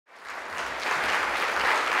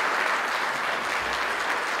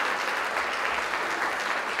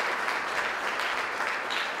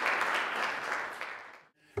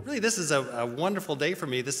really this is a wonderful day for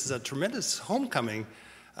me. This is a tremendous homecoming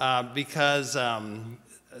because I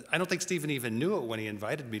don't think Stephen even knew it when he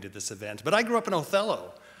invited me to this event, but I grew up in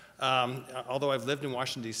Othello. Although I've lived in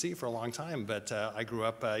Washington, D.C. for a long time, but I grew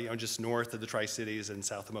up just north of the Tri-Cities and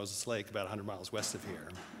south of Moses Lake, about 100 miles west of here.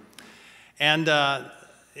 And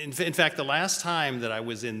in fact, the last time that I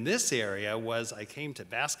was in this area was I came to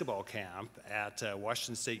basketball camp at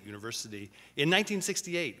Washington State University in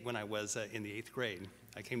 1968 when I was in the 8th grade.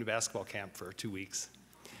 I came to basketball camp for 2 weeks.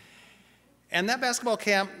 And that basketball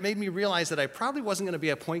camp made me realize that I probably wasn't going to be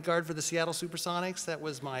a point guard for the Seattle Supersonics. That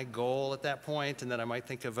was my goal at that point, and that I might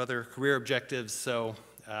think of other career objectives, so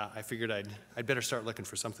I figured I'd better start looking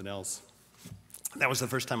for something else. That was the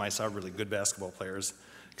first time I saw really good basketball players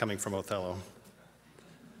coming from Othello.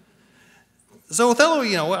 So Othello,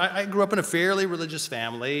 I grew up in a fairly religious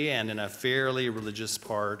family and in a fairly religious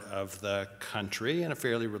part of the country, in a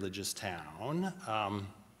fairly religious town.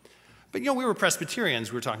 But we were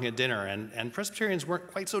Presbyterians. We were talking at dinner, and Presbyterians weren't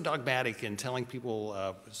quite so dogmatic in telling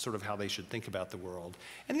people sort of how they should think about the world.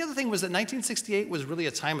 And the other thing was that 1968 was really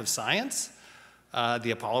a time of science.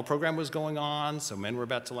 The Apollo program was going on, so men were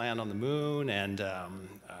about to land on the moon, and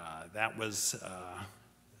that was,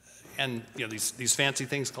 these fancy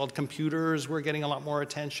things called computers were getting a lot more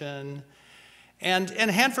attention. And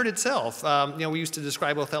Hanford itself, we used to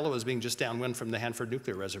describe Othello as being just downwind from the Hanford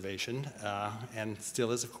Nuclear Reservation, and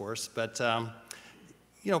still is, of course. But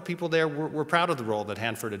people there were proud of the role that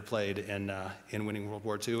Hanford had played in winning World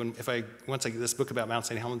War II. And once this book about Mount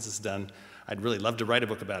St. Helens is done, I'd really love to write a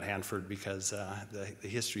book about Hanford because the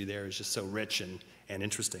history there is just so rich and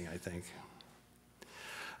interesting, I think.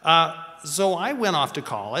 So I went off to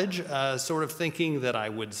college, sort of thinking that I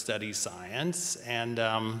would study science, and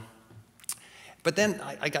but then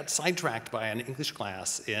I got sidetracked by an English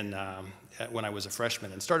class when I was a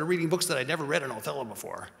freshman and started reading books that I'd never read in Othello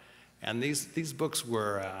before. And these books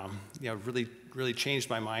were, really changed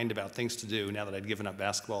my mind about things to do now that I'd given up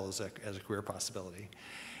basketball as a career possibility.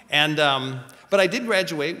 And, but I did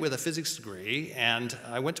graduate with a physics degree, and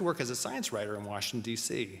I went to work as a science writer in Washington,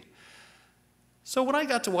 D.C. So when I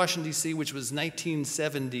got to Washington, D.C., which was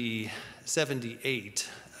 1978,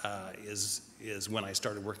 is when I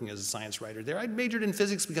started working as a science writer there. I'd majored in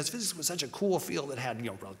physics because physics was such a cool field that had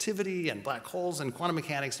relativity and black holes and quantum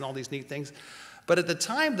mechanics and all these neat things. But at the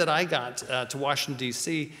time that I got to Washington,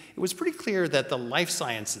 D.C., it was pretty clear that the life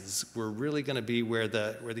sciences were really going to be where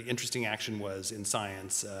the interesting action was in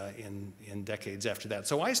science in decades after that.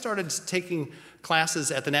 So I started taking classes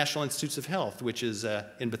at the National Institutes of Health, which is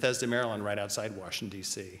in Bethesda, Maryland, right outside Washington,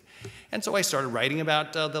 D.C. And so I started writing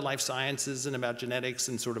about the life sciences and about genetics,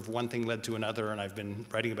 and sort of one thing led to another, and I've been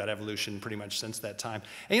writing about evolution pretty much since that time.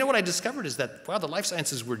 And what I discovered is that, wow, the life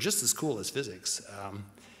sciences were just as cool as physics.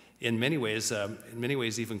 In many ways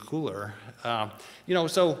even cooler.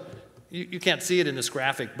 So you can't see it in this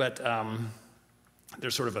graphic, but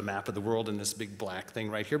there's sort of a map of the world in this big black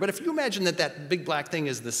thing right here. But if you imagine that big black thing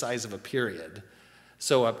is the size of a period,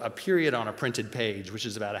 so a period on a printed page, which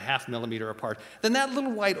is about 0.5 millimeter apart, then that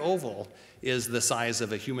little white oval is the size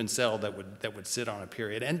of a human cell that would sit on a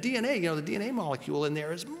period. And DNA, the DNA molecule in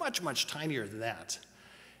there is much, much tinier than that.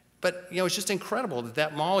 But it's just incredible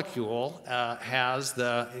that molecule has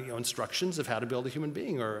the instructions of how to build a human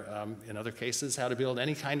being, or in other cases, how to build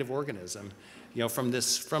any kind of organism, from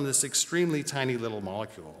this extremely tiny little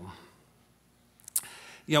molecule.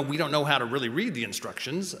 We don't know how to really read the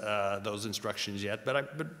instructions, those instructions yet,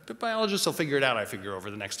 but biologists will figure it out, I figure,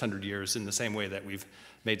 over the next 100 years in the same way that we've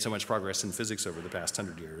made so much progress in physics over the past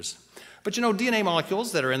 100 years. But DNA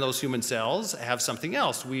molecules that are in those human cells have something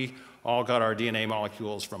else. We all got our DNA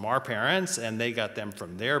molecules from our parents, and they got them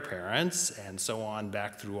from their parents, and so on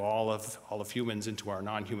back through all of humans into our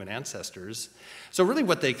non-human ancestors. So really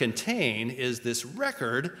what they contain is this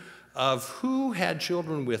record of who had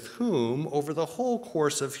children with whom over the whole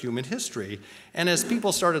course of human history. And as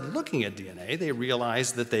people started looking at DNA, they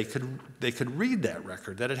realized that they could read that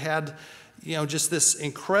record, that it had just this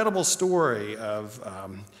incredible story of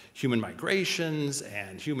human migrations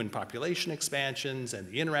and human population expansions and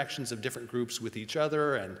the interactions of different groups with each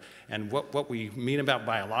other, and what we mean about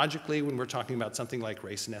biologically when we're talking about something like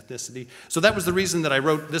race and ethnicity. So that was the reason that I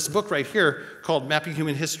wrote this book right here called Mapping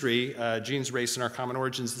Human History, Genes, Race, and Our Common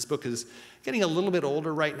Origins. This book is getting a little bit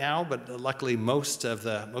older right now, but luckily most of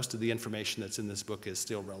the information that's in this book is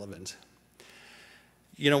still relevant.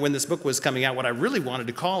 When this book was coming out, what I really wanted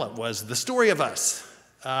to call it was The Story of Us.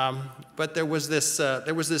 But there was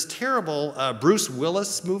this terrible Bruce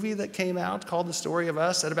Willis movie that came out called The Story of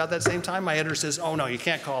Us at about that same time. My editor says, oh no, you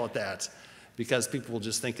can't call it that. because people will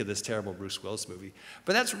just think of this terrible Bruce Willis movie.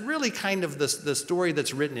 But that's really kind of the story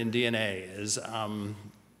that's written in DNA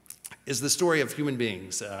is the story of human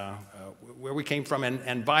beings, where we came from,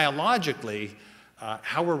 and biologically,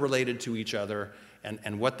 how we're related to each other,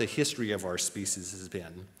 and what the history of our species has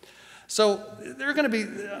been. So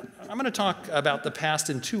I'm going to talk about the past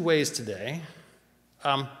in two ways today.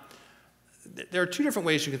 There are two different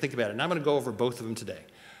ways you can think about it, and I'm going to go over both of them today.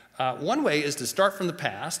 One way is to start from the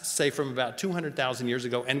past, say from about 200,000 years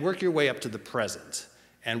ago, and work your way up to the present.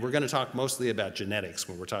 And we're going to talk mostly about genetics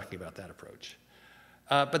when we're talking about that approach.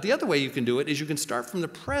 But the other way you can do it is you can start from the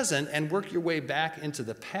present and work your way back into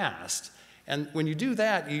the past. And when you do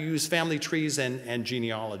that, you use family trees and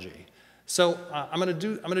genealogy. So I'm going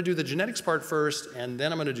to do the genetics part first, and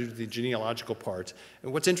then I'm going to do the genealogical part.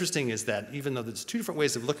 And what's interesting is that even though there's two different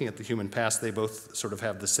ways of looking at the human past, they both sort of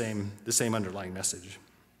have the same underlying message.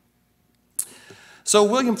 So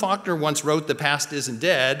William Faulkner once wrote, "The past isn't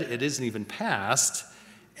dead, it isn't even past."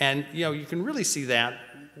 And you can really see that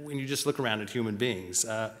when you just look around at human beings.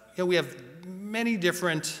 We have many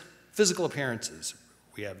different physical appearances.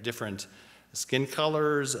 We have different skin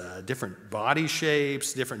colors, different body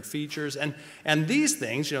shapes, different features. And these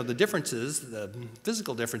things, the differences, the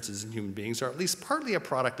physical differences in human beings are at least partly a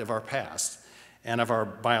product of our past and of our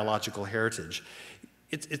biological heritage.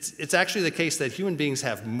 It's actually the case that human beings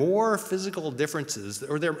have more physical differences,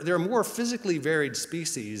 or they're more physically varied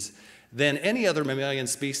species than any other mammalian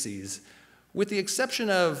species, with the exception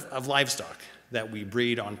of livestock that we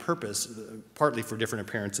breed on purpose, partly for different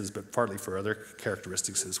appearances, but partly for other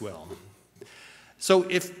characteristics as well. So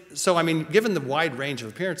given the wide range of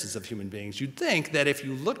appearances of human beings, you'd think that if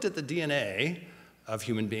you looked at the DNA of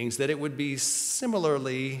human beings, that it would be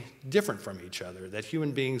similarly different from each other, that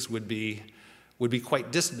human beings would be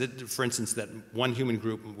quite distant, for instance, that one human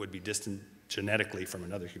group would be distant genetically from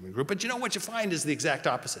another human group. But what you find is the exact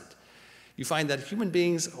opposite. You find that human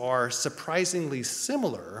beings are surprisingly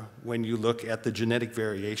similar when you look at the genetic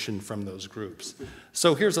variation from those groups.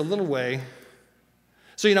 So here's a little way.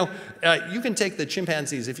 So, you can take the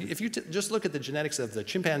chimpanzees. If you just look at the genetics of the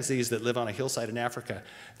chimpanzees that live on a hillside in Africa,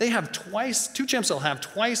 they have two chimps will have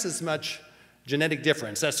twice as much genetic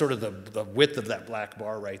difference. That's sort of the width of that black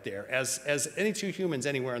bar right there, as any two humans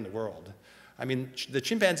anywhere in the world. The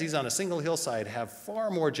chimpanzees on a single hillside have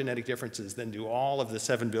far more genetic differences than do all of the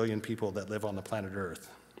 7 billion people that live on the planet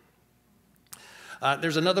Earth.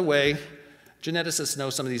 There's another way. Geneticists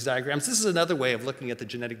know some of these diagrams. This is another way of looking at the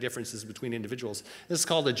genetic differences between individuals. This is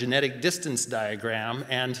called a genetic distance diagram.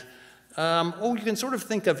 And you can sort of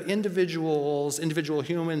think of individuals, individual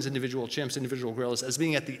humans, individual chimps, individual gorillas as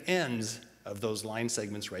being at the ends of those line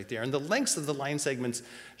segments right there. And the lengths of the line segments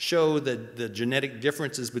show the genetic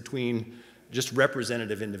differences between just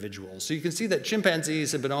representative individuals. So you can see that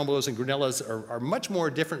chimpanzees and bonobos and gorillas are much more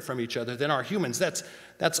different from each other than our humans.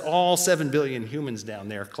 That's all 7 billion humans down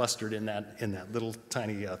there clustered in that little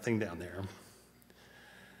tiny thing down there.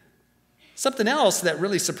 Something else that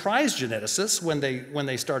really surprised geneticists when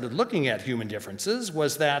they started looking at human differences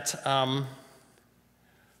was that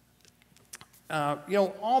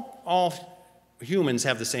all humans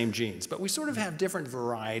have the same genes, but we sort of have different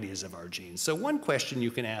varieties of our genes. So one question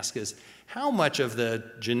you can ask is, how much of the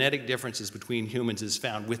genetic differences between humans is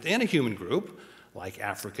found within a human group, like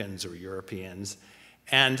Africans or Europeans,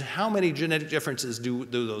 and how many genetic differences do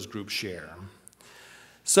those groups share?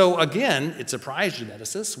 So again, it surprised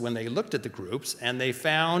geneticists when they looked at the groups, and they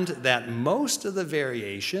found that most of the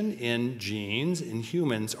variation in genes in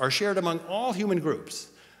humans are shared among all human groups.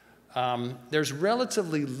 There's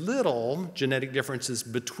relatively little genetic differences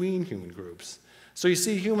between human groups. So you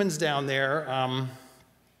see humans down there.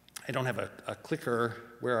 I don't have a clicker.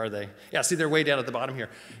 Where are they? Yeah, see, they're way down at the bottom here.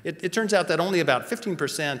 It turns out that only about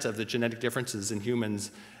 15% of the genetic differences in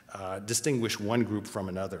humans distinguish one group from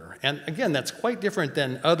another. And again, that's quite different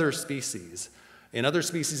than other species. In other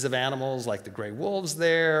species of animals, like the gray wolves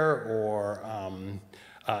there, or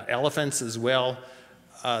elephants as well,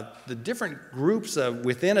 the different groups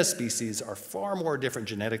within a species are far more different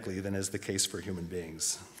genetically than is the case for human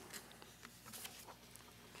beings.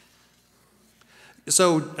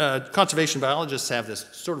 So conservation biologists have this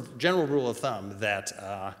sort of general rule of thumb that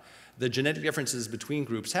the genetic differences between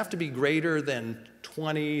groups have to be greater than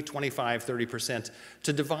 20, 25, 30%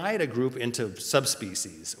 to divide a group into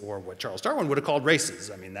subspecies, or what Charles Darwin would have called races.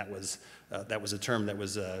 That was a term that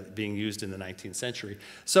was being used in the 19th century.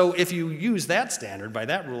 So if you use that standard, by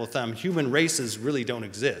that rule of thumb, human races really don't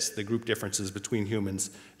exist. The group differences between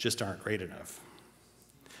humans just aren't great enough.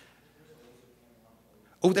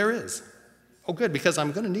 Oh, there is. Oh, good, because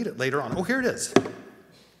I'm going to need it later on. Oh, here it is.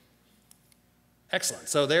 Excellent.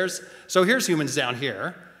 So here's humans down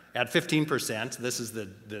here at 15%. This is the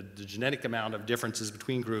genetic amount of differences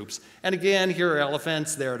between groups. And again, here are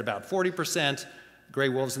elephants. They're at about 40%. Gray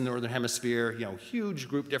wolves in the northern hemisphere. Huge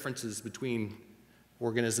group differences between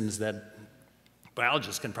organisms that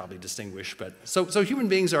biologists can probably distinguish. But so human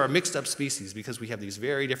beings are a mixed up species because we have these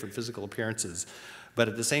very different physical appearances, but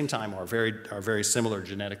at the same time are very similar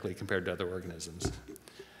genetically compared to other organisms.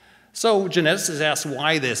 So geneticists ask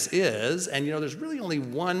why this is, and there's really only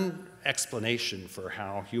one explanation for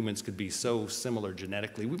how humans could be so similar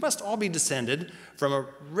genetically. We must all be descended from a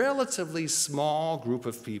relatively small group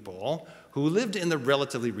of people who lived in the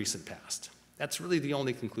relatively recent past. That's really the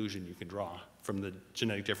only conclusion you can draw from the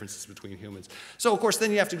genetic differences between humans. So, of course,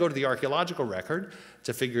 then you have to go to the archaeological record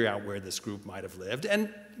to figure out where this group might have lived.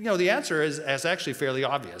 And, the answer is actually fairly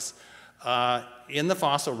obvious. In the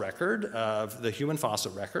fossil record, of the human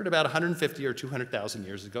fossil record, about 150 or 200,000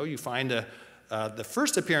 years ago, you find the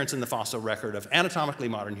first appearance in the fossil record of anatomically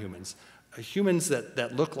modern humans, humans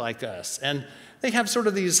that look like us. And they have sort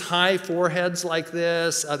of these high foreheads like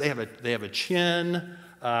this. They have a chin,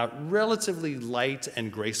 relatively light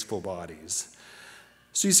and graceful bodies.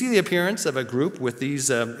 So you see the appearance of a group with these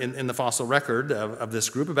in the fossil record of this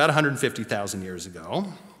group about 150,000 years ago.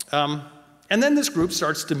 And then this group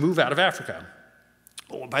starts to move out of Africa.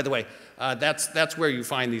 Oh, by the way, that's where you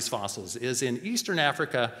find these fossils, is in eastern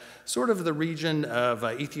Africa, sort of the region of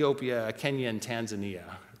Ethiopia, Kenya, and Tanzania.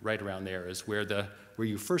 Right around there is where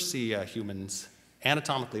you first see humans,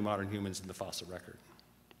 anatomically modern humans in the fossil record.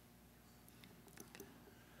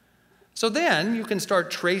 So then you can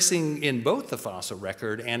start tracing in both the fossil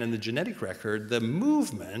record and in the genetic record the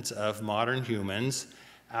movement of modern humans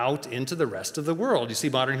out into the rest of the world. You see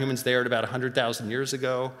modern humans there at about 100,000 years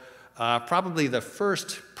ago. Probably the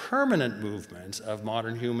first permanent movement of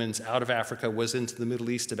modern humans out of Africa was into the Middle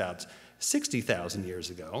East about 60,000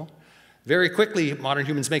 years ago. Very quickly, modern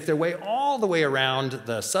humans make their way all the way around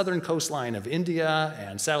the southern coastline of India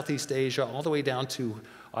and Southeast Asia, all the way down to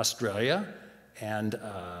Australia and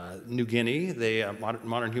New Guinea.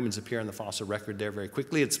 Modern humans appear in the fossil record there very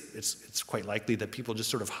quickly. It's quite likely that people just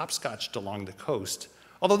sort of hopscotched along the coast.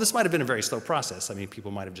 Although this might have been a very slow process. I mean,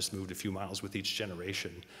 people might have just moved a few miles with each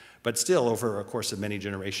generation. But still, over a course of many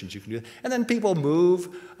generations, you can do that. And then people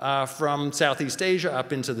move from Southeast Asia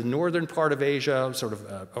up into the northern part of Asia,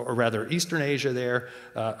 or rather Eastern Asia there.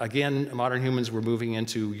 Again, modern humans were moving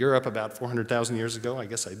into Europe about 400,000 years ago. I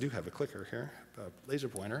guess I do have a clicker here, a laser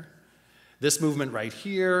pointer. This movement right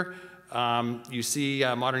here, you see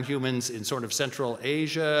modern humans in sort of Central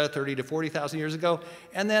Asia 30 to 40,000 years ago.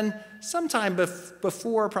 And then sometime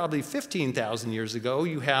before probably 15,000 years ago,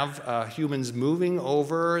 you have humans moving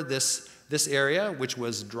over this area, which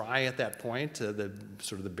was dry at that point, the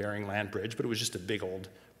Bering Land Bridge, but it was just a big old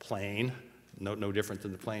plain, no different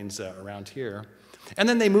than the plains around here. And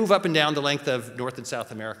then they move up and down the length of North and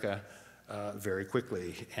South America very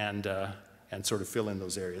quickly and sort of fill in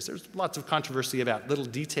those areas. There's lots of controversy about little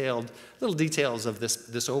details of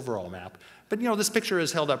this overall map. But this picture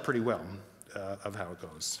is held up pretty well of how it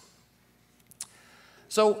goes.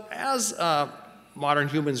 So as modern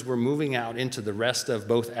humans were moving out into the rest of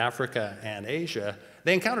both Africa and Asia,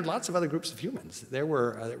 they encountered lots of other groups of humans. There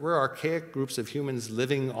were archaic groups of humans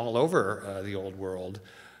living all over the old world.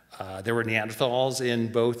 There were Neanderthals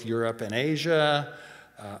in both Europe and Asia.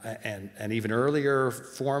 And even earlier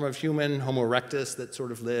form of human, Homo erectus, that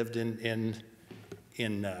sort of lived in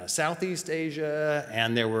Southeast Asia,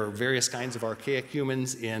 and there were various kinds of archaic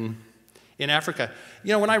humans in Africa.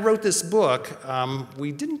 When I wrote this book,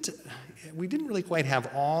 we didn't really quite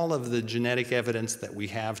have all of the genetic evidence that we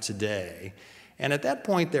have today, and at that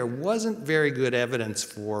point there wasn't very good evidence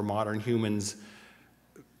for modern humans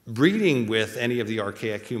breeding with any of the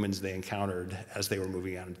archaic humans they encountered as they were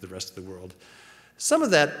moving out into the rest of the world. Some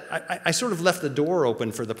of that, I sort of left the door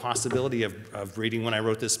open for the possibility of breeding when I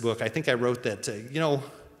wrote this book. I think I wrote that,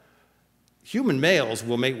 human males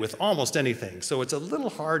will mate with almost anything. So it's a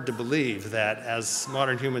little hard to believe that as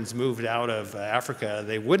modern humans moved out of Africa,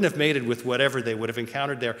 they wouldn't have mated with whatever they would have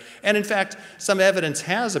encountered there. And in fact, some evidence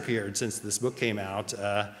has appeared since this book came out,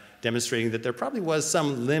 demonstrating that there probably was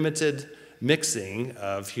some limited mixing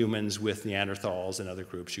of humans with Neanderthals and other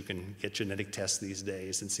groups. You can get genetic tests these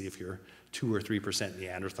days and see if you're 2 or 3%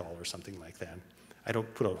 Neanderthal or something like that. I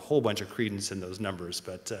don't put a whole bunch of credence in those numbers,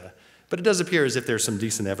 but it does appear as if there's some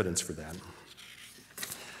decent evidence for that.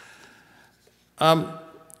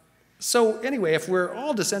 So anyway, if we're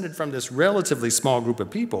all descended from this relatively small group of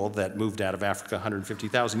people that moved out of Africa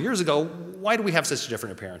 150,000 years ago, why do we have such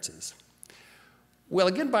different appearances? Well,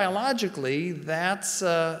 again, biologically, that's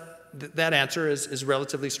that answer is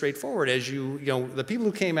relatively straightforward. As the people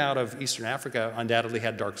who came out of Eastern Africa undoubtedly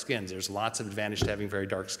had dark skins. There's lots of advantage to having very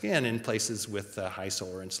dark skin in places with high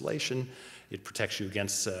solar insolation. It protects you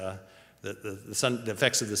against the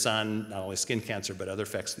effects of the sun, not only skin cancer, but other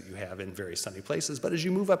effects that you have in very sunny places. But as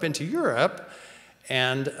you move up into Europe,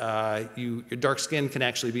 and your dark skin can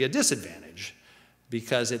actually be a disadvantage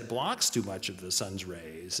because it blocks too much of the sun's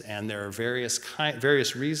rays. And there are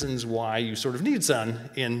various reasons why you sort of need sun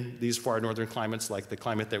in these far northern climates, like the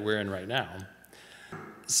climate that we're in right now.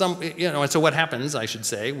 And so what happens, I should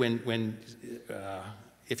say,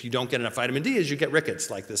 if you don't get enough vitamin D, is you get rickets.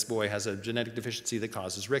 Like this boy has a genetic deficiency that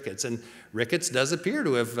causes rickets. And rickets does appear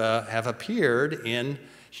to have appeared in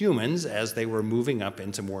humans as they were moving up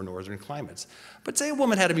into more northern climates. But say a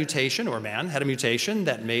woman had a mutation, or a man had a mutation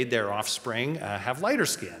that made their offspring have lighter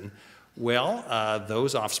skin. Well,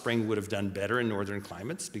 those offspring would have done better in northern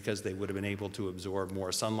climates because they would have been able to absorb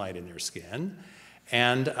more sunlight in their skin.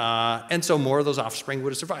 And so more of those offspring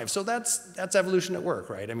would have survived. So that's evolution at work,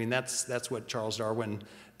 right? I mean, that's what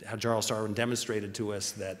how Charles Darwin demonstrated to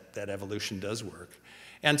us that evolution does work.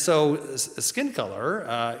 And so skin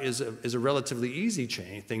color is a relatively easy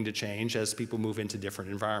thing to change as people move into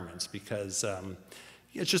different environments, because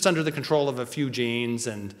it's just under the control of a few genes,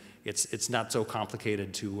 and it's not so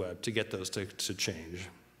complicated to get those to change.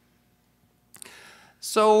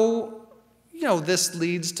 So, this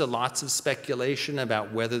leads to lots of speculation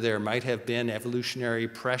about whether there might have been evolutionary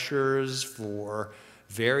pressures for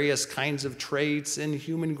various kinds of traits in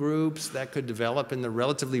human groups that could develop in the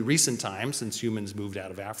relatively recent time since humans moved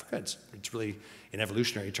out of Africa. It's really, in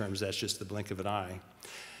evolutionary terms, that's just the blink of an eye.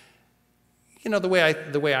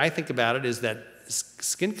 The way I think about it is that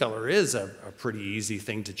skin color is a pretty easy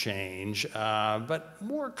thing to change, but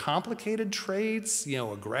more complicated traits,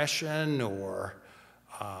 aggression or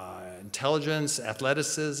intelligence,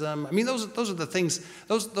 athleticism. I mean, those are the things,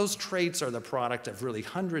 those traits are the product of really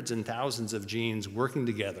hundreds and thousands of genes working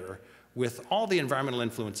together with all the environmental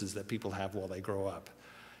influences that people have while they grow up.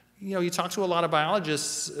 You talk to a lot of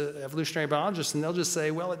biologists, evolutionary biologists, and they'll just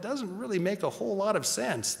say, well, it doesn't really make a whole lot of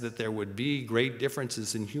sense that there would be great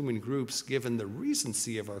differences in human groups given the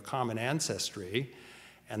recency of our common ancestry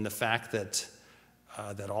and the fact that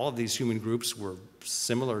all of these human groups were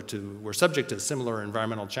subject to similar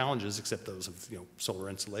environmental challenges, except those of solar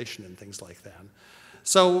insolation and things like that.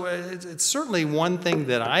 So it's certainly one thing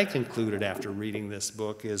that I concluded after reading this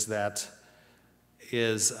book and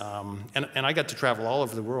I got to travel all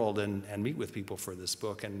over the world and meet with people for this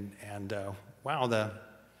book, and wow,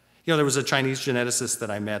 there was a Chinese geneticist that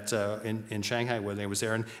I met in Shanghai when they was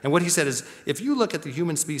there, and what he said is, if you look at the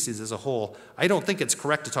human species as a whole, I don't think it's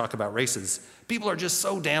correct to talk about races. People are just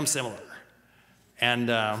so damn similar. And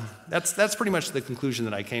that's pretty much the conclusion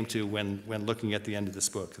that I came to when looking at the end of this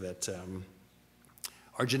book, that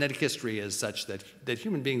our genetic history is such that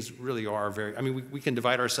human beings really are we can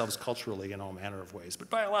divide ourselves culturally in all manner of ways,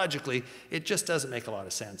 but biologically, it just doesn't make a lot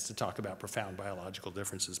of sense to talk about profound biological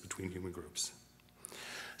differences between human groups.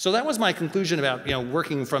 So that was my conclusion about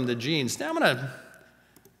working from the genes. Now I'm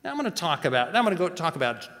going to talk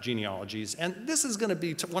about genealogies, and this is going to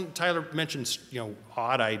be Tyler mentioned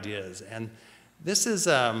odd ideas, and this is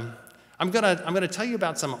I'm going to tell you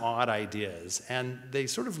about some odd ideas, and they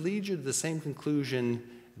sort of lead you to the same conclusion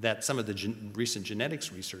that some of the recent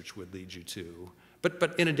genetics research would lead you to,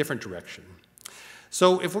 but in a different direction.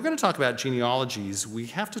 So if we're going to talk about genealogies, we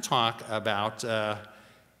have to talk about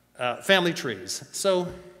family trees. So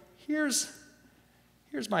here's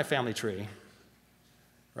my family tree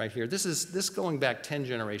right here. This going back 10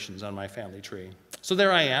 generations on my family tree. So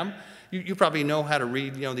there I am. You probably know how to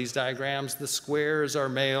read these diagrams. The squares are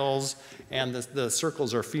males and the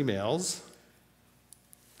circles are females.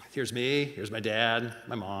 Here's me, here's my dad,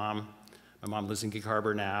 my mom. My mom lives in Gig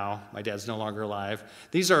Harbor now. My dad's no longer alive.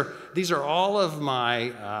 These are all of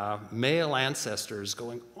my male ancestors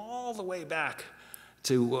going all the way back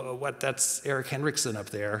to that's Eric Henriksen up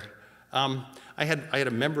there. I had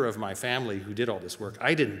a member of my family who did all this work.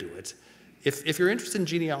 I didn't do it. If you're interested in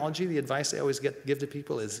genealogy, the advice I always give to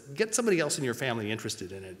people is get somebody else in your family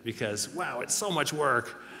interested in it, because wow, it's so much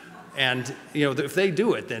work. And if they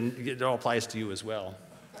do it, then it all applies to you as well.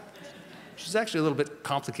 Which is actually a little bit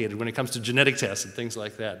complicated when it comes to genetic tests and things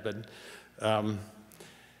like that. But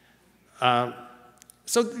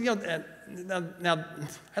so now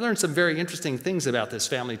I learned some very interesting things about this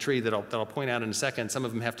family tree that I'll point out in a second. Some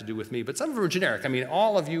of them have to do with me, but some of them are generic. I mean,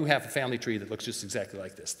 all of you have a family tree that looks just exactly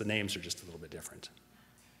like this. The names are just a little bit different.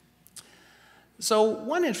 So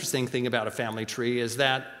one interesting thing about a family tree is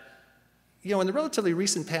that you know, in the relatively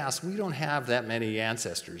recent past, we don't have that many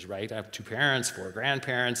ancestors, right? I have 2 parents, 4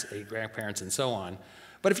 grandparents, 8 grandparents, and so on.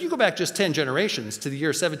 But if you go back just 10 generations to the year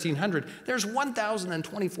 1700, there's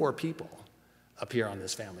 1,024 people up here on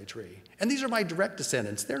this family tree. And these are my direct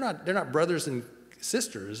descendants. They're not brothers and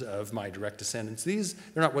sisters of my direct descendants. They're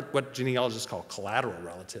not what genealogists call collateral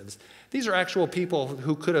relatives. These are actual people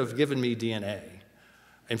who could have given me DNA.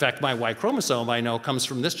 In fact, my Y chromosome, I know, comes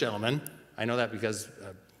from this gentleman. I know that because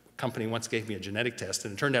a company once gave me a genetic test,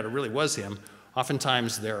 and it turned out it really was him.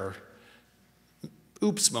 Oftentimes, there are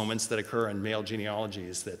oops moments that occur in male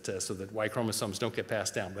genealogies so that Y chromosomes don't get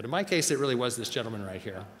passed down. But in my case, it really was this gentleman right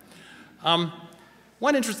here.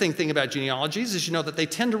 One interesting thing about genealogies is, you know, that they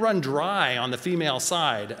tend to run dry on the female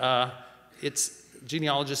side.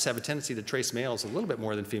 Genealogists have a tendency to trace males a little bit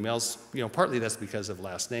more than females. You know, partly that's because of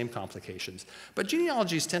last name complications. But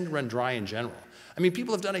genealogies tend to run dry in general. I mean,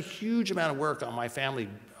 people have done a huge amount of work on my family,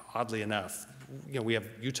 oddly enough. You know, we have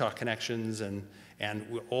Utah connections and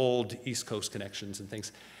old East Coast connections and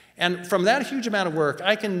things. And from that huge amount of work,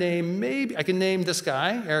 I can name this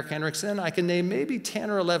guy, Eric Henriksen. I can name maybe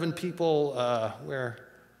 10 or 11 people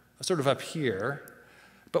sort of up here.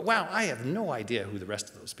 But wow, I have no idea who the rest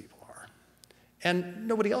of those people are. And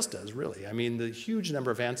nobody else does, really. I mean, the huge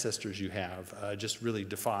number of ancestors you have just really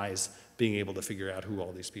defies being able to figure out who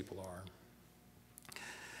all these people are.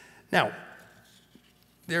 Now,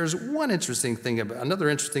 there's another interesting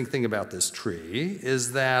thing about this tree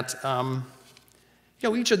is that you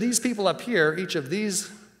know, each of these people up here, each of these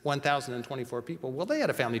 1,024 people, well, they had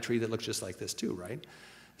a family tree that looked just like this too, right?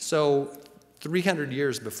 So 300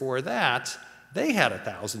 years before that, they had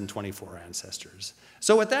 1,024 ancestors.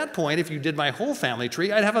 So at that point, if you did my whole family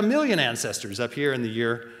tree, I'd have 1 million ancestors up here in the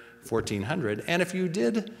year 1400. And if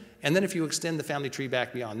you extend the family tree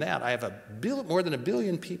back beyond that, I have more than 1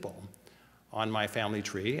 billion people on my family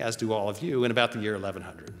tree, as do all of you, in about the year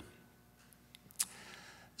 1100.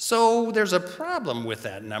 So there's a problem with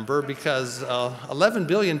that number because 11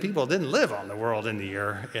 billion people didn't live on the world in the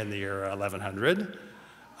year 1100.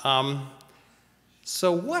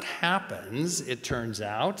 So what happens, it turns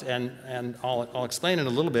out, and I'll explain in a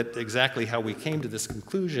little bit exactly how we came to this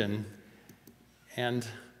conclusion, and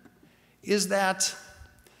is that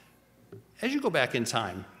as you go back in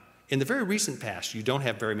time, in the very recent past, you don't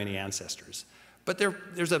have very many ancestors, but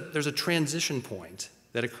there's a transition point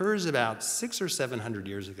that occurs about 600 or 700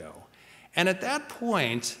 years ago. And at that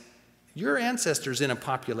point, your ancestors in a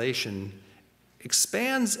population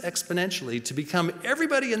expands exponentially to become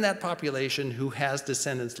everybody in that population who has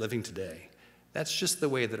descendants living today. That's just the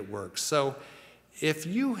way that it works. So if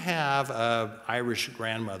you have an Irish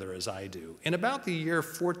grandmother, as I do, in about the year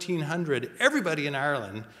 1400, everybody in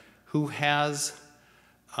Ireland who has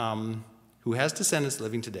descendants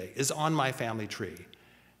living today is on my family tree.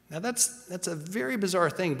 Now that's a very bizarre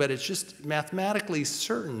thing, but it's just mathematically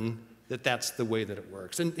certain that that's the way that it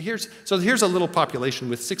works. And here's a little population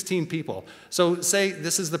with 16 people. So say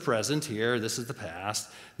this is the present here, this is the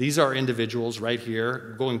past. These are individuals right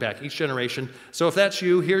here, going back each generation. So if that's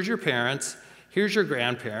you, here's your parents, here's your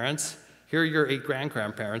grandparents, here are your 8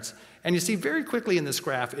 grandparents. And you see very quickly in this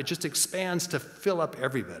graph, it just expands to fill up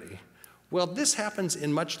everybody. Well, this happens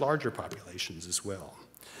in much larger populations as well.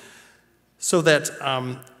 So that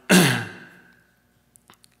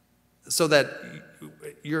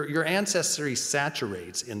your ancestry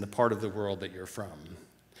saturates in the part of the world that you're from.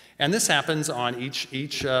 And this happens on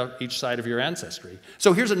each side of your ancestry.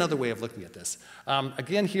 So here's another way of looking at this.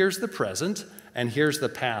 Again, here's the present, and here's the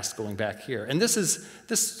past going back here. And this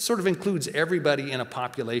sort of includes everybody in a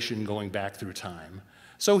population going back through time.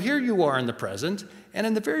 So here you are in the present, and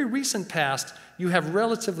in the very recent past, you have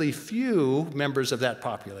relatively few members of that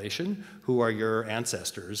population who are your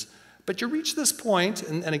ancestors. But you reach this point,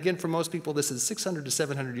 and again, for most people, this is 600 to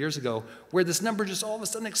 700 years ago, where this number just all of a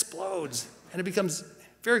sudden explodes, and it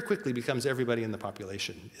very quickly becomes everybody in the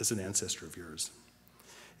population is an ancestor of yours,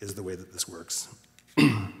 is the way that this works.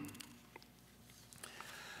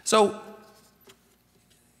 So,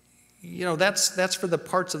 you know, that's for the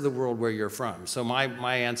parts of the world where you're from. So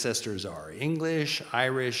my ancestors are English,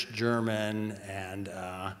 Irish, German, and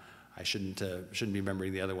I shouldn't be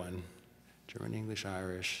remembering the other one. German, English,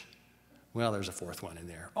 Irish. Well, there's a fourth one in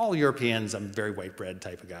there. All Europeans. I'm a very white bread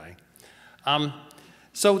type of guy.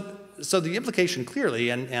 So the implication clearly,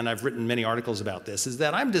 and I've written many articles about this, is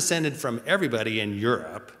that I'm descended from everybody in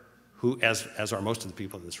Europe, who, as are most of the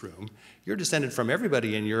people in this room. You're descended from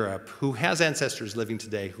everybody in Europe who has ancestors living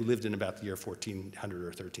today who lived in about the year 1400 or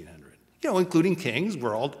 1300. You know, including kings.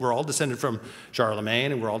 We're all descended from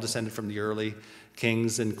Charlemagne, and we're all descended from the early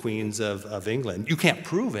kings and queens of England. You can't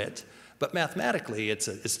prove it, But mathematically, it's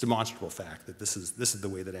a demonstrable fact that this is the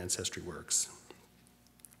way that ancestry works.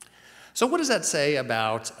 So what does that say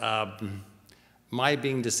about my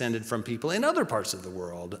being descended from people in other parts of the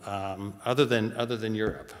world other than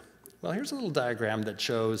Europe? Well, here's a little diagram that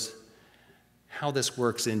shows how this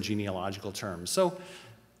works in genealogical terms. So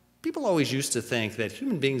people always used to think that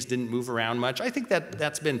human beings didn't move around much. I think that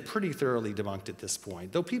that's been pretty thoroughly debunked at this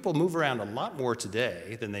point. Though people move around a lot more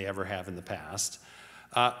today than they ever have in the past,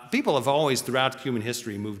 people have always, throughout human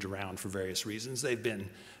history, moved around for various reasons. They've been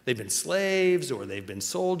slaves, or they've been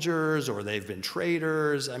soldiers, or they've been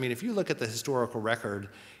traders. I mean, if you look at the historical record,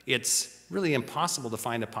 it's really impossible to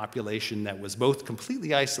find a population that was both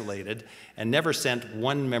completely isolated and never sent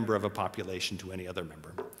one member of a population to any other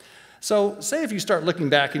member. So say if you start looking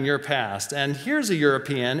back in your past, and here's a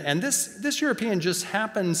European, and this European just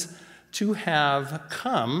happens to have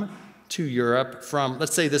come to Europe from,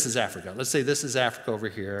 let's say this is Africa. Let's say this is Africa over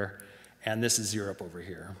here, and this is Europe over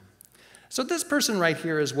here. So this person right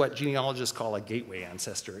here is what genealogists call a gateway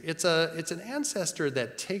ancestor. It's an ancestor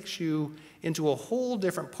that takes you into a whole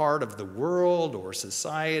different part of the world or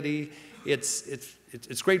society.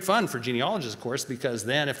 It's great fun for genealogists, of course, because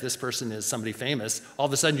then if this person is somebody famous, all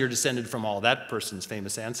of a sudden you're descended from all that person's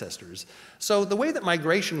famous ancestors. So the way that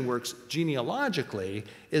migration works genealogically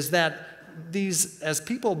is that as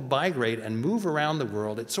people migrate and move around the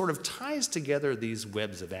world, it sort of ties together these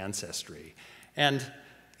webs of ancestry. And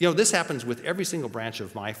this happens with every single branch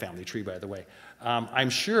of my family tree, by the way. I'm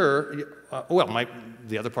sure,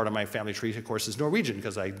 the other part of my family tree, of course, is Norwegian,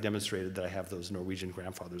 because I demonstrated that I have those Norwegian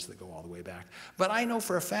grandfathers that go all the way back. But I know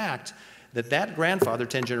for a fact that grandfather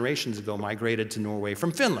 10 generations ago migrated to Norway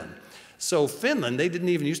from Finland. So Finland, they didn't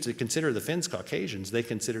even used to consider the Finns Caucasians. They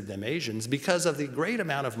considered them Asians because of the great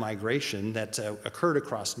amount of migration that occurred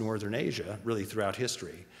across northern Asia, really throughout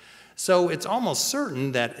history. So it's almost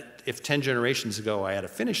certain that if 10 generations ago I had a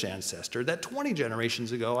Finnish ancestor, that 20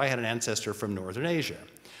 generations ago I had an ancestor from northern Asia.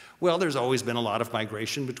 Well, there's always been a lot of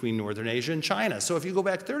migration between northern Asia and China. So if you go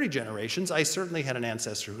back 30 generations, I certainly had an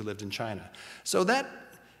ancestor who lived in China. So that,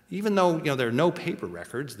 even though there are no paper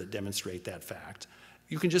records that demonstrate that fact,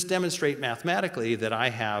 you can just demonstrate mathematically that I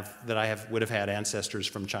would have had ancestors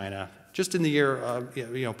from China just in the year,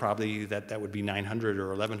 probably that would be 900 or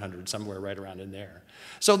 1100, somewhere right around in there.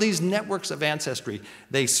 So these networks of ancestry,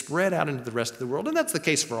 they spread out into the rest of the world, and that's the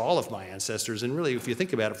case for all of my ancestors, and really, if you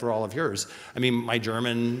think about it, for all of yours. I mean, my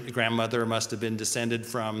German grandmother must have been descended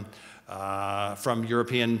from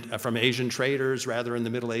Asian traders, rather, in the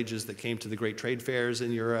Middle Ages that came to the great trade fairs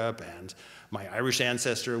in Europe, and my Irish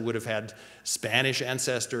ancestor would have had Spanish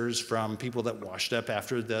ancestors from people that washed up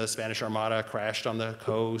after the Spanish Armada crashed on the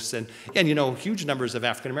coast, and huge numbers of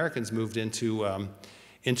African Americans moved into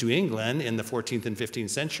England in the 14th and 15th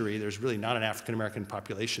century. There's really not an African American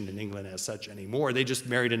population in England as such anymore. They just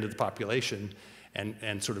married into the population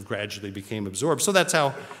and sort of gradually became absorbed. So that's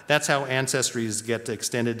how ancestries get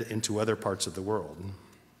extended into other parts of the world.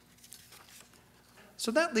 So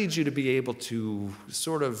that leads you to be able to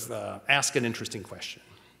sort of ask an interesting question.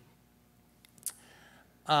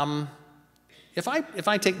 If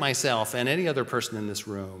I take myself and any other person in this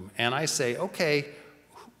room and I say, okay,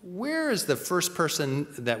 where is the first person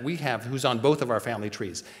that we have who's on both of our family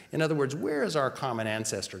trees? In other words, where is our common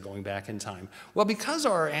ancestor going back in time? Well, because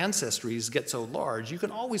our ancestries get so large, you can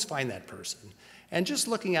always find that person. And just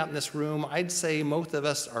looking out in this room, I'd say most of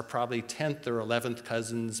us are probably 10th or 11th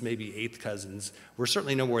cousins, maybe 8th cousins. We're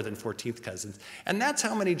certainly no more than 14th cousins. And that's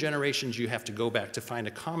how many generations you have to go back to find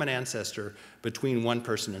a common ancestor between one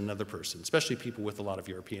person and another person, especially people with a lot of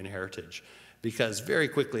European heritage. Because very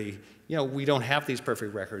quickly, we don't have these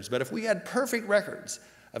perfect records, but if we had perfect records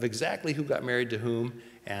of exactly who got married to whom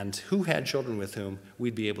and who had children with whom,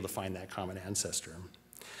 we'd be able to find that common ancestor.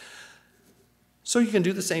 So you can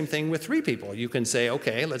do the same thing with 3 people. You can say,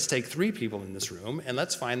 okay, let's take 3 people in this room and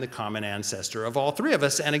let's find the common ancestor of all 3 of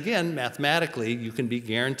us. And again, mathematically, you can be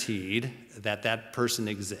guaranteed that that person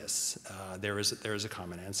exists. There is a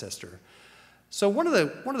common ancestor. So one of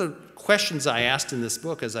the questions I asked in this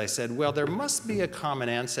book is I said, well, there must be a common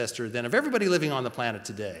ancestor then of everybody living on the planet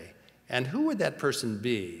today. And who would that person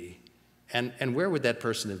be? And where would that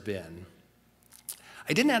person have been?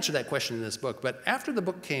 I didn't answer that question in this book, but after the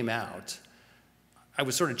book came out, I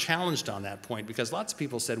was sort of challenged on that point because lots of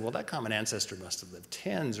people said, well, that common ancestor must have lived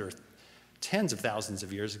tens of thousands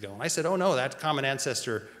of years ago. And I said, oh no, that common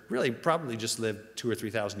ancestor really probably just lived 2,000 or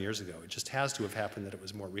 3,000 years ago. It just has to have happened that it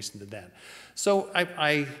was more recent than that. So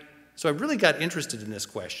I really got interested in this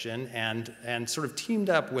question and sort of teamed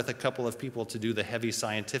up with a couple of people to do the heavy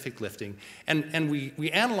scientific lifting. And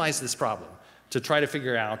we analyzed this problem to try to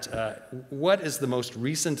figure out what is the most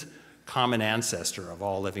recent common ancestor of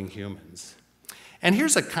all living humans. And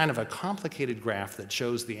here's a kind of a complicated graph that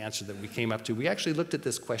shows the answer that we came up to. We actually looked at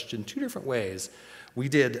this question two different ways. We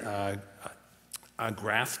did a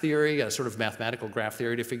graph theory, a sort of mathematical graph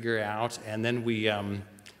theory to figure out, and then we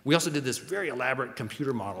also did this very elaborate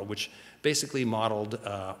computer model, which basically modeled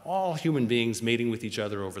all human beings mating with each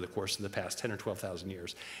other over the course of the past 10 or 12,000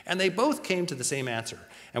 years. And they both came to the same answer.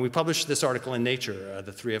 And we published this article in Nature,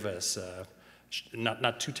 the three of us,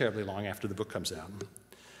 not too terribly long after the book comes out.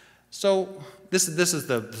 So this is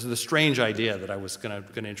the strange idea that I was going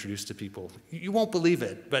to introduce to people. You won't believe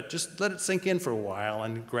it, but just let it sink in for a while,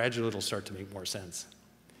 and gradually it'll start to make more sense.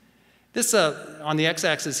 This, on the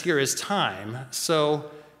x-axis here, is time.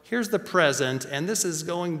 So here's the present, and this is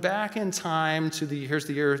going back in time to here's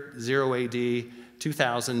the year 0 AD,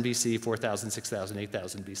 2000 BC, 4000, 6000,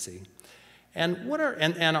 8000 BC. And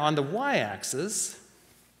and on the y-axis,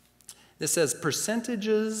 this says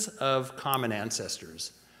percentages of common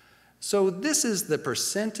ancestors. So this is the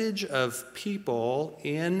percentage of people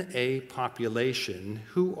in a population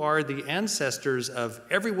who are the ancestors of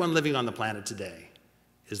everyone living on the planet today,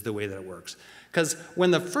 is the way that it works. Because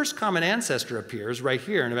when the first common ancestor appears right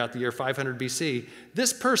here in about the year 500 BC,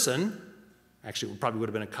 this person, actually it probably would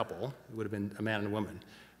have been a couple, it would have been a man and a woman,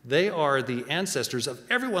 they are the ancestors of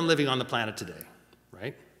everyone living on the planet today,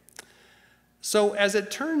 right? So as it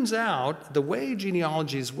turns out, the way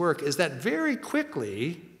genealogies work is that very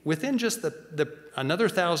quickly, within just another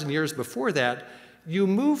 1,000 years before that, you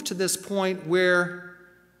move to this point where,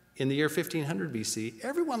 in the year 1500 BC,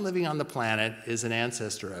 everyone living on the planet is an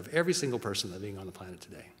ancestor of every single person living on the planet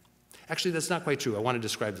today. Actually, that's not quite true. I want to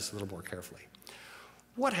describe this a little more carefully.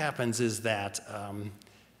 What happens is that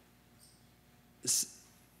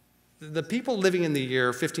the people living in the year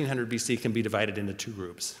 1500 BC can be divided into two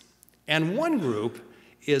groups. And one group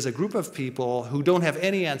is a group of people who don't have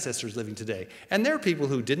any ancestors living today. And they're people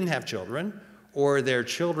who didn't have children, or their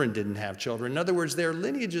children didn't have children. In other words, their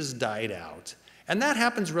lineages died out. And that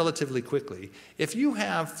happens relatively quickly. If you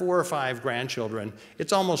have 4 or 5 grandchildren,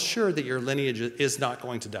 it's almost sure that your lineage is not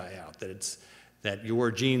going to die out, that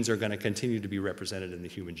your genes are going to continue to be represented in the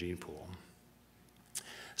human gene pool.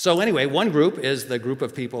 So anyway, one group is the group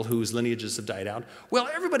of people whose lineages have died out. Well,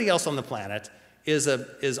 everybody else on the planet is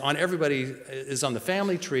on the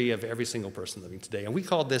family tree of every single person living today. And we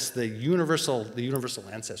call this the universal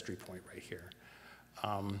ancestry point right here.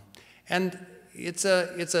 And it's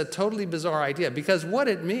a totally bizarre idea, because what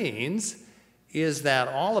it means is that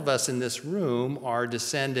all of us in this room are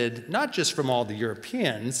descended not just from all the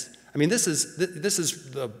Europeans. I mean, this is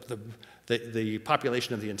the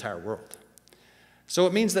population of the entire world. So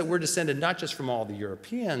it means that we're descended not just from all the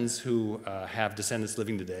Europeans who have descendants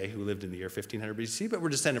living today who lived in the year 1500 BC, but we're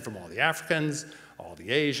descended from all the Africans, all the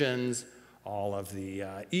Asians, all of the,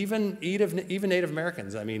 even Native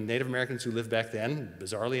Americans. I mean, Native Americans who lived back then,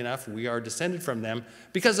 bizarrely enough, we are descended from them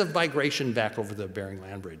because of migration back over the Bering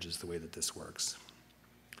Land Bridge is the way that this works.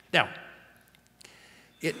 Now,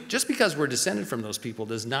 just because we're descended from those people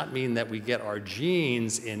does not mean that we get our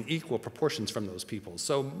genes in equal proportions from those people.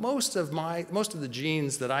 So most of the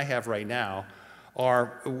genes that I have right now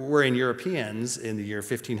were in Europeans in the year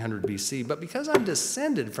 1500 BC, but because I'm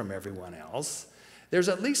descended from everyone else, there's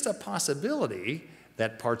at least a possibility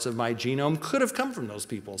that parts of my genome could have come from those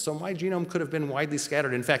people. So my genome could have been widely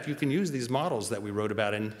scattered. In fact, you can use these models that we wrote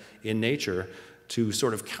about in Nature to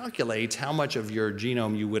sort of calculate how much of your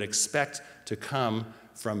genome you would expect to come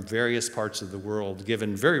from various parts of the world,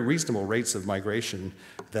 given very reasonable rates of migration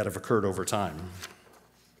that have occurred over time.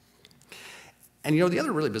 And you know, the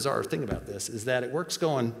other really bizarre thing about this is that it works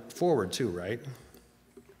going forward too, right?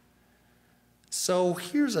 So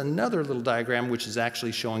here's another little diagram which is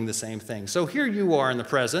actually showing the same thing. So here you are in the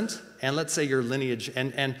present, and let's say your lineage,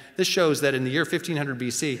 and this shows that in the year 1500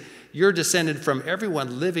 BC, you're descended from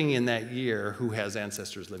everyone living in that year who has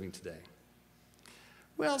ancestors living today.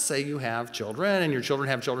 Well, say you have children, and your children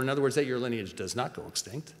have children. In other words, that your lineage does not go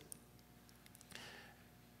extinct.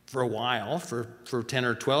 For a while, for 10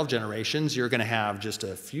 or 12 generations, you're going to have just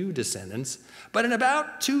a few descendants. But in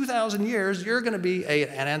about 2,000 years, you're going to be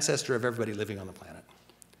an ancestor of everybody living on the planet.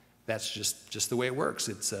 That's just the way it works.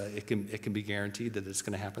 It can be guaranteed that it's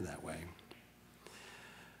going to happen that way.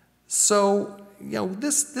 So, you know,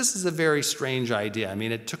 this is a very strange idea. I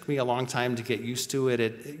mean, it took me a long time to get used to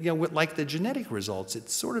it. You know, like the genetic results, it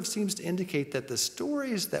sort of seems to indicate that the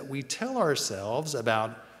stories that we tell ourselves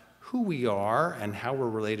about who we are and how we're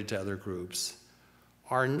related to other groups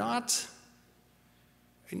are not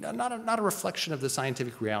a reflection of the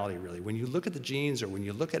scientific reality, really. When you look at the genes or when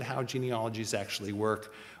you look at how genealogies actually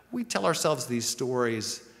work, we tell ourselves these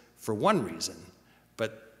stories for one reason,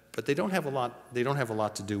 but but they don't have a lot. They don't have a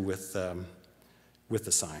lot to do with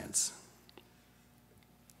the science.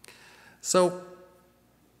 So,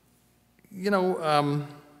 you know,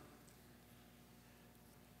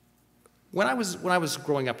 when I was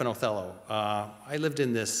growing up in Othello, I lived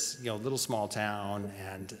in this little small town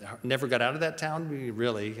and never got out of that town.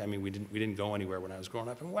 Really, I mean, we didn't go anywhere when I was growing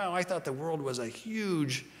up. And wow, I thought the world was a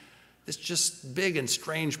huge, this just big and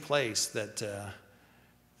strange place that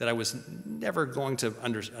I was never going to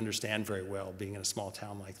understand very well, being in a small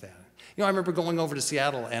town like that. I remember going over to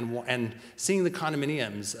Seattle and seeing the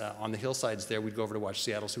condominiums on the hillsides there. We'd go over to watch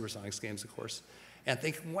Seattle Supersonics games, of course, and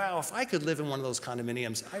thinking, wow, if I could live in one of those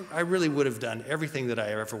condominiums, I really would have done everything that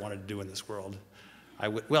I ever wanted to do in this world.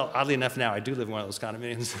 Well, oddly enough, now I do live in one of those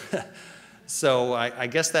condominiums. So I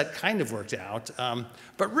guess that kind of worked out.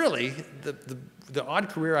 But really, the odd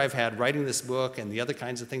career I've had writing this book and the other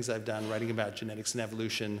kinds of things I've done, writing about genetics and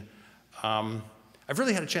evolution, I've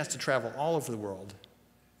really had a chance to travel all over the world.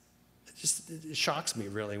 It shocks me,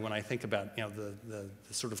 really, when I think about the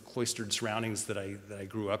sort of cloistered surroundings that I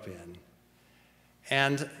grew up in.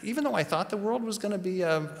 And even though I thought the world was going to be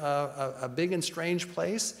a big and strange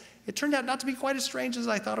place, it turned out not to be quite as strange as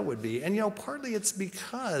I thought it would be. And partly it's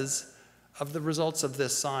because of the results of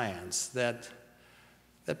this science that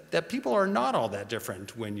people are not all that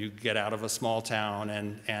different when you get out of a small town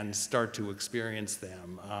and start to experience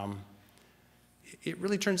them. It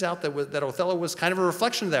really turns out that Othello was kind of a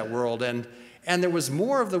reflection of that world, and there was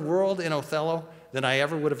more of the world in Othello than I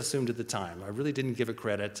ever would have assumed at the time. I really didn't give it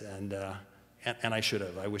credit, and I should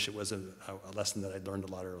have. I wish it was a lesson that I'd learned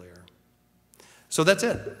a lot earlier. So that's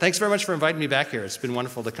it. Thanks very much for inviting me back here. It's been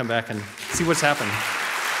wonderful to come back and see what's happened.